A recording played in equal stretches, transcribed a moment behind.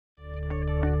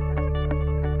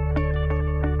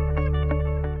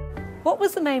What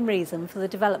was the main reason for the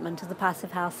development of the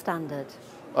Passivhaus standard?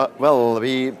 Well,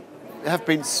 we have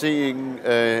been seeing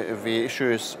the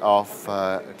issues of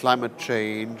climate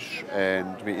change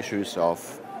and the issues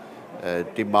of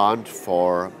demand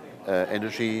for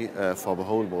energy for the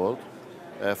whole world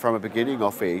from the beginning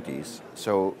of the 80s.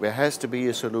 So there has to be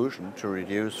a solution to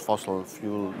reduce fossil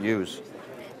fuel use.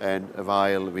 And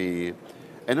while the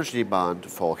energy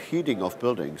demand for heating of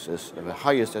buildings is the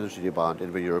highest energy demand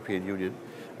in the European Union,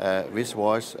 this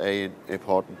was an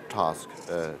important task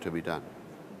to be done.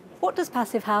 What does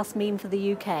Passivhaus mean for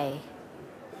the UK?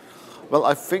 Well,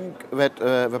 I think that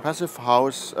the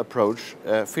Passivhaus approach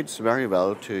fits very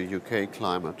well to UK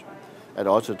climate and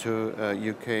also to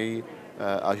UK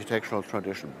architectural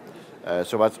tradition.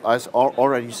 So what I've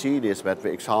already seen is that the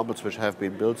examples which have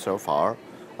been built so far,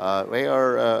 they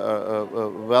are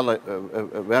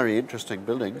very interesting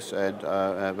buildings, and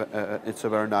it's a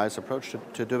very nice approach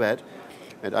to do that.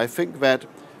 And I think that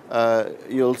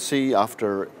you'll see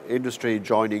after industry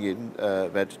joining in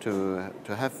that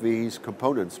to have these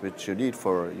components which you need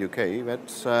for UK,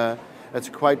 that's a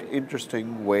quite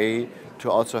interesting way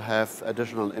to also have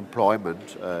additional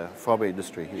employment for the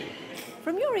industry here.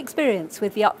 From your experience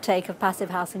with the uptake of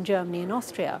Passivhaus in Germany and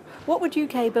Austria, what would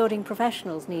UK building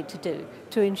professionals need to do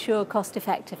to ensure cost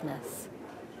effectiveness?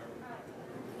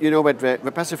 You know,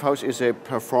 the Passivhaus is a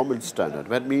performance standard.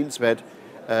 That means that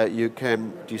you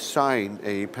can design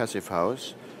a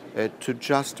Passivhaus to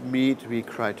just meet the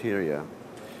criteria.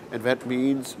 And that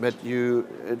means that you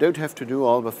don't have to do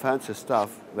all the fancy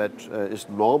stuff that is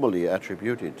normally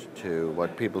attributed to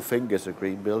what people think is a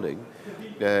green building.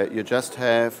 You just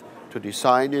have to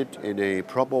design it in a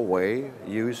proper way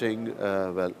using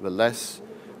the less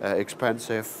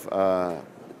expensive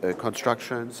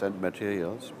constructions and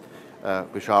materials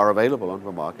which are available on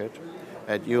the market,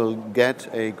 and you'll get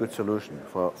a good solution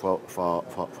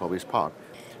for this part.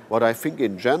 What I think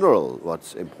in general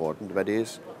what's important, that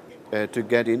is to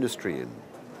get industry in.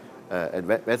 And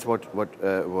that's what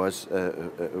was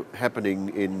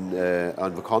happening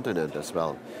on the continent as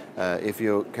well. If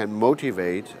you can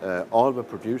motivate all the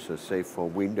producers, say for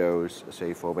windows,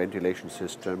 say for ventilation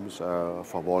systems,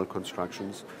 for wall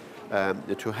constructions,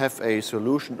 to have a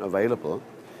solution available,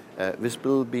 this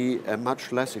will be a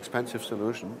much less expensive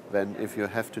solution than if you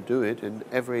have to do it in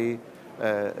every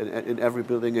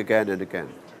building again and again.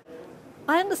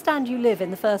 I understand you live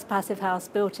in the first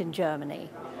Passivhaus built in Germany.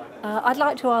 I'd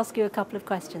like to ask you a couple of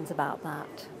questions about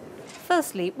that.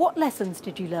 Firstly, what lessons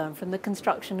did you learn from the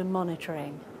construction and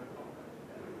monitoring?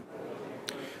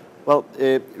 Well,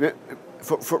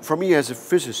 for me as a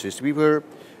physicist, we were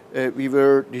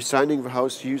designing the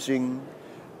house using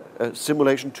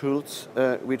simulation tools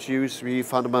which use the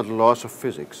fundamental laws of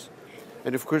physics.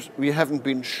 And of course, we haven't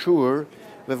been sure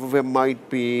whether there might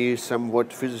be some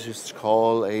what physicists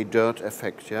call a dirt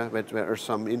effect, yeah? That there are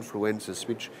some influences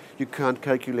which you can't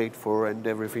calculate for and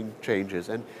everything changes.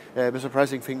 And the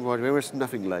surprising thing was there was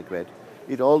nothing like that.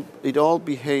 It all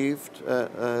behaved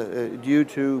due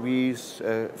to these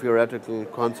theoretical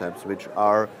concepts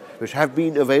which have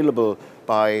been available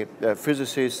by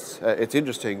physicists. It's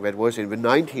interesting, that was in the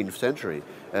 19th century.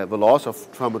 The laws of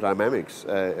thermodynamics,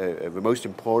 the most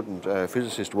important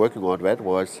physicist working on that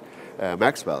was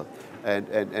Maxwell.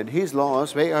 And his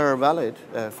laws, they are valid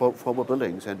for the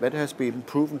buildings, and that has been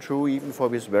proven true even for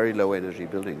these very low energy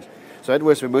buildings. So that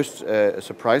was the most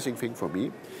surprising thing for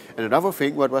me. And another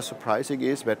thing what was surprising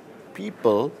is that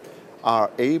people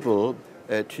are able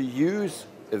to use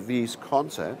these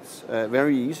concepts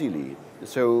very easily.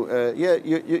 So yeah,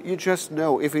 you just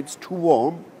know if it's too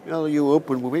warm, well, you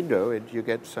open the window and you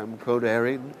get some cold air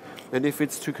in. And if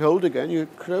it's too cold again, you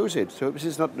close it. So this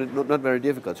is not very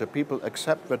difficult. So people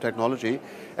accept the technology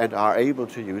and are able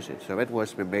to use it. So that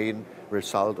was the main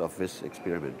result of this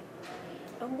experiment.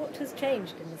 And what has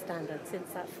changed in the standard since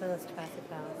that first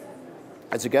Passivhaus?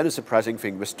 It's again a surprising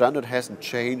thing. The standard hasn't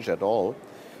changed at all.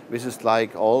 This is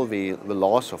like all the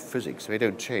laws of physics. They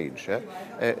don't change.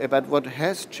 But what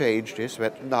has changed is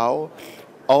that now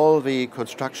all the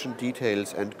construction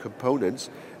details and components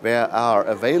are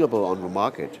available on the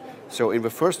market. So in the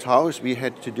first house, we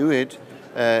had to do it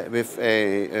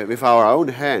with our own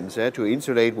hands to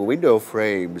insulate the window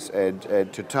frames and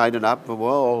to tighten up the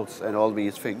walls and all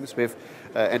these things.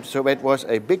 And so that was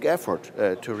a big effort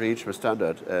to reach the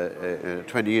standard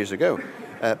 20 years ago.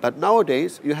 But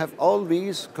nowadays, you have all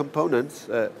these components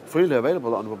freely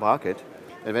available on the market,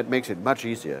 and that makes it much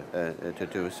easier to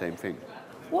do the same thing.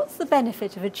 What's the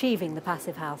benefit of achieving the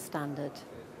Passivhaus standard?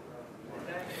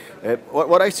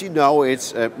 What I see now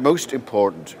is most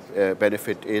important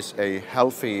benefit is a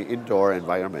healthy indoor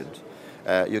environment.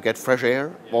 You get fresh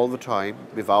air all the time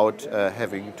without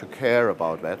having to care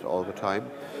about that all the time.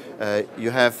 You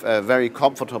have very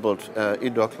comfortable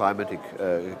indoor climatic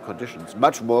conditions,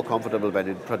 much more comfortable than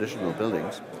in traditional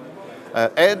buildings.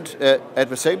 And at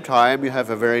the same time, you have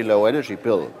a very low energy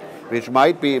bill, which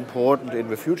might be important in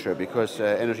the future because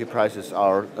energy prices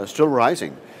are still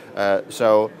rising.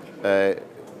 So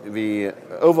the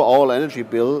overall energy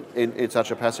bill in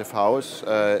such a passive house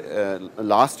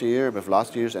last year, with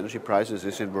last year's energy prices,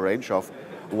 is in the range of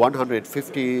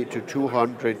 150 to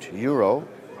 200 euro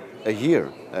a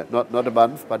year, not a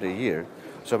month, but a year.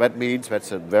 So that means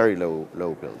that's a very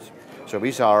low bills. So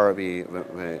these are the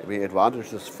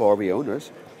advantages for the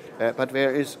owners, but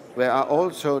there are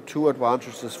also two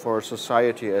advantages for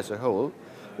society as a whole.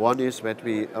 One is that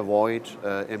we avoid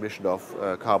emission of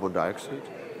carbon dioxide.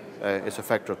 It's a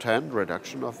factor 10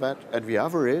 reduction of that. And the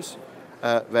other is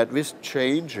that this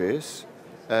changes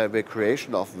the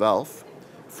creation of wealth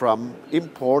from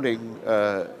importing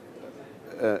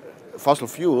fossil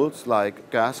fuels like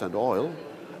gas and oil,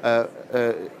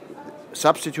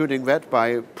 substituting that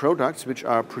by products which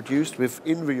are produced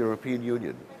within the European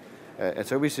Union. And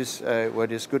so this is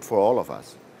what is good for all of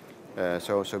us.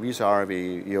 So these are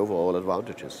the overall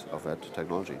advantages of that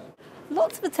technology.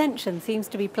 Lots of attention seems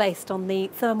to be placed on the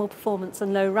thermal performance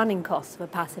and low running costs of a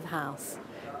passive house.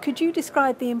 Could you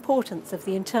describe the importance of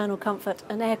the internal comfort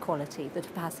and air quality that a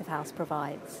passive house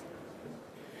provides?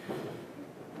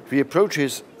 The approach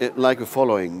is like the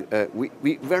following.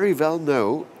 We very well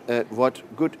know what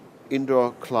good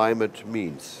indoor climate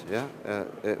means. Yeah?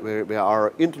 There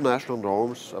are international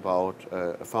norms about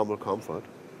thermal comfort,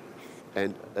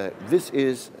 and this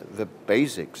is the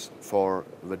basics for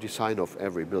the design of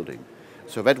every building.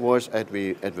 So that was at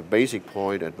the basic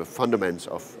point, at the fundamentals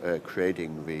of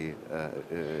creating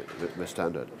the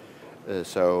standard.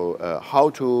 So how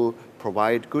to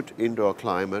provide good indoor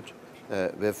climate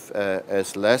with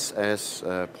as less as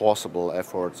possible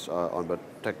efforts on the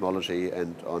technology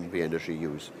and on the energy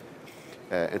use.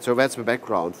 And so that's the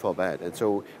background for that. And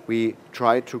so we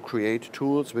try to create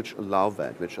tools which allow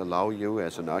that, which allow you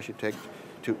as an architect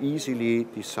to easily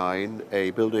design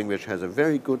a building which has a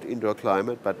very good indoor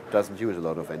climate but doesn't use a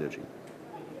lot of energy.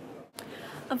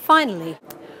 And finally,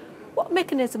 what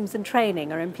mechanisms and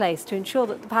training are in place to ensure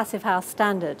that the passive house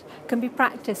standard can be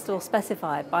practiced or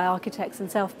specified by architects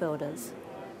and self-builders?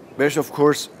 There's of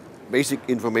course basic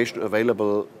information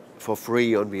available for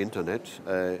free on the internet.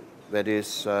 That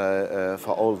is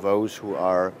for all those who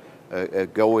are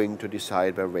going to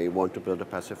decide whether they want to build a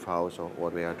passive house or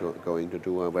what they are going to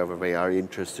do, or whether they are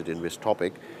interested in this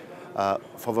topic.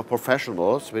 For the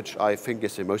professionals, which I think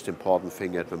is the most important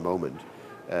thing at the moment,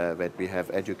 that we have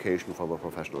education for the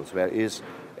professionals. There is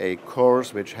a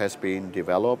course which has been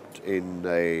developed in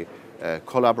a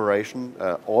collaboration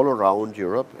all around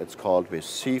Europe. It's called the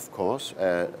CEIF course.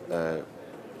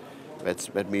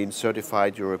 That means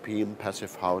Certified European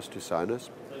Passive House Designers,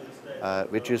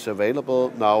 which is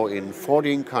available now in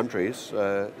 14 countries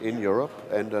in Europe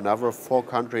and another 4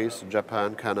 countries,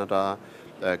 Japan, Canada,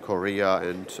 Korea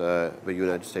and the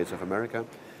United States of America,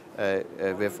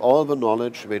 with all the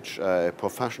knowledge which a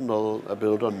professional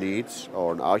builder needs,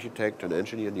 or an architect, an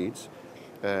engineer needs.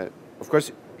 Of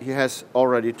course, he has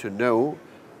already to know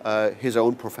his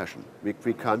own profession.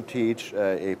 We can't teach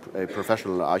a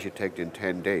professional architect in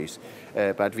 10 days,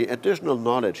 but the additional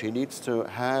knowledge he needs to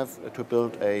have to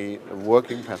build a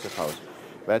working passive house,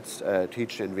 that's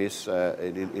taught in this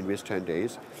 10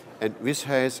 days. And this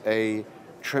has a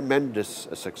tremendous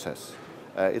success.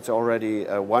 It's already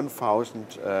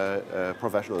 1,000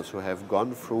 professionals who have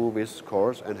gone through this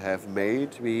course and have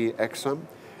made the exam.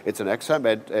 It's an exam,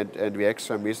 and the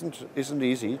exam isn't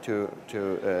easy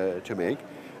to make.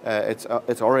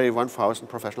 It's already 1,000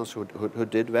 professionals who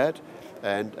did that,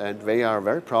 and they are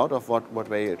very proud of what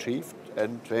they achieved,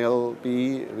 and they'll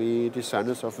be the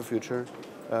designers of the future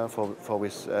for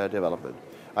this development.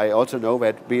 I also know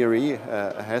that BRE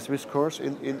has this course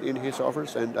in his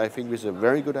offers, and I think this is a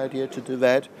very good idea to do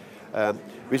that.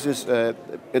 This is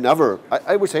another,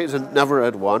 I would say, is another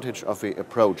advantage of the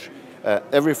approach.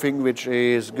 Everything which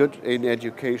is good in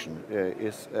education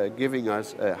is giving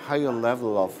us a higher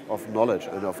level of knowledge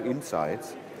and of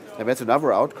insights, and that's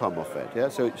another outcome of that. Yeah.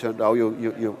 So now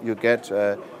you get,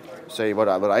 say, what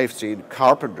I've seen,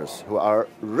 carpenters who are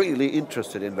really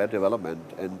interested in that development,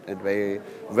 and they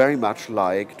very much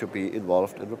like to be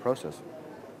involved in the process.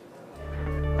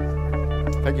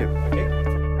 Thank you. Okay.